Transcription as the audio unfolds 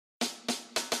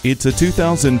It's a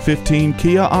 2015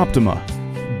 Kia Optima.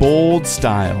 Bold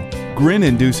style,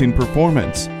 grin-inducing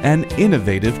performance, and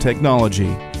innovative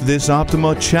technology. This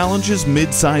Optima challenges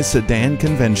mid-size sedan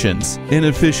conventions. An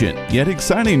efficient yet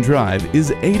exciting drive is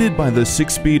aided by the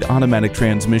 6-speed automatic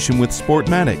transmission with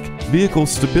Sportmatic, vehicle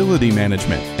stability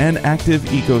management, and active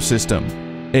ecosystem.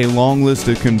 A long list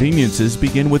of conveniences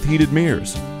begin with heated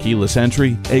mirrors, keyless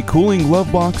entry, a cooling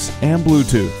glove box, and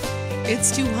Bluetooth.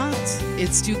 It's too hot.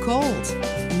 It's too cold.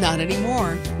 Not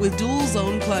anymore with dual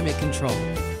zone climate control.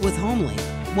 With Homely,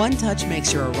 one touch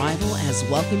makes your arrival as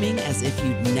welcoming as if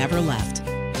you'd never left.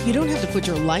 You don't have to put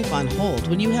your life on hold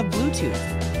when you have Bluetooth.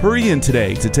 Hurry in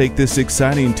today to take this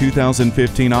exciting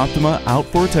 2015 Optima out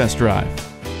for a test drive.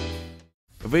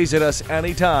 Visit us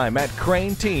anytime at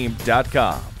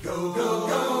crainteam.com. Go, go.